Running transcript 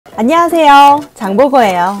안녕하세요,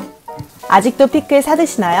 장보고예요. 아직도 피클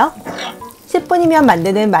사드시나요? 10분이면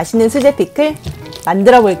만드는 맛있는 수제 피클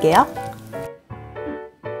만들어 볼게요.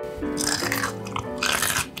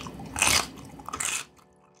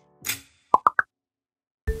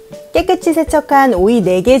 깨끗이 세척한 오이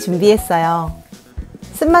 4개 준비했어요.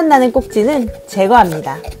 쓴맛 나는 꼭지는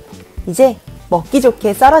제거합니다. 이제 먹기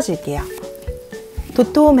좋게 썰어줄게요.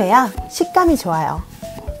 도톰해야 식감이 좋아요.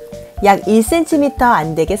 약 1cm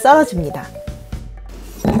안되게 썰어줍니다.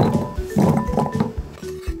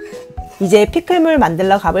 이제 피클물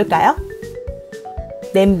만들러 가볼까요?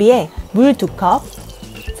 냄비에 물 2컵,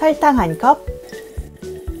 설탕 1컵,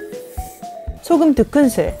 소금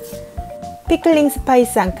 2큰술, 피클링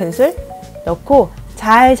스파이스 1큰술 넣고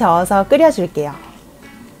잘 저어서 끓여줄게요.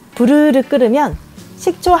 부르르 끓으면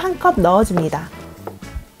식초 1컵 넣어줍니다.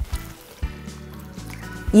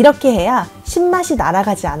 이렇게 해야 신맛이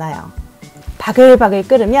날아가지 않아요. 바글바글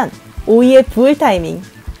끓으면 오이에 부을 타이밍.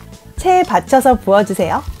 체에 받쳐서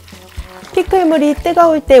부어주세요. 피클물이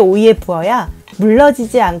뜨거울 때 오이에 부어야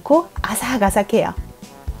물러지지 않고 아삭아삭해요.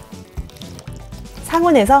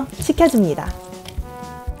 상온에서 식혀줍니다.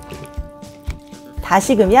 다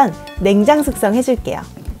식으면 냉장 숙성 해줄게요.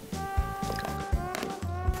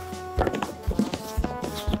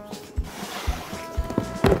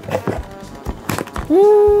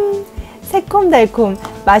 새콤달콤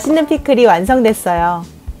맛있는 피클이 완성됐어요.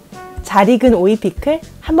 잘 익은 오이 피클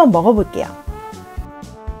한번 먹어볼게요.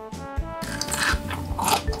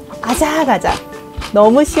 아작아작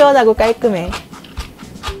너무 시원하고 깔끔해.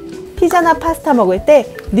 피자나 파스타 먹을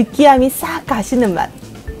때 느끼함이 싹 가시는 맛.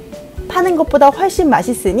 파는 것보다 훨씬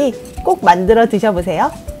맛있으니 꼭 만들어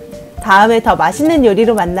드셔보세요. 다음에 더 맛있는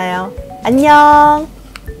요리로 만나요. 안녕.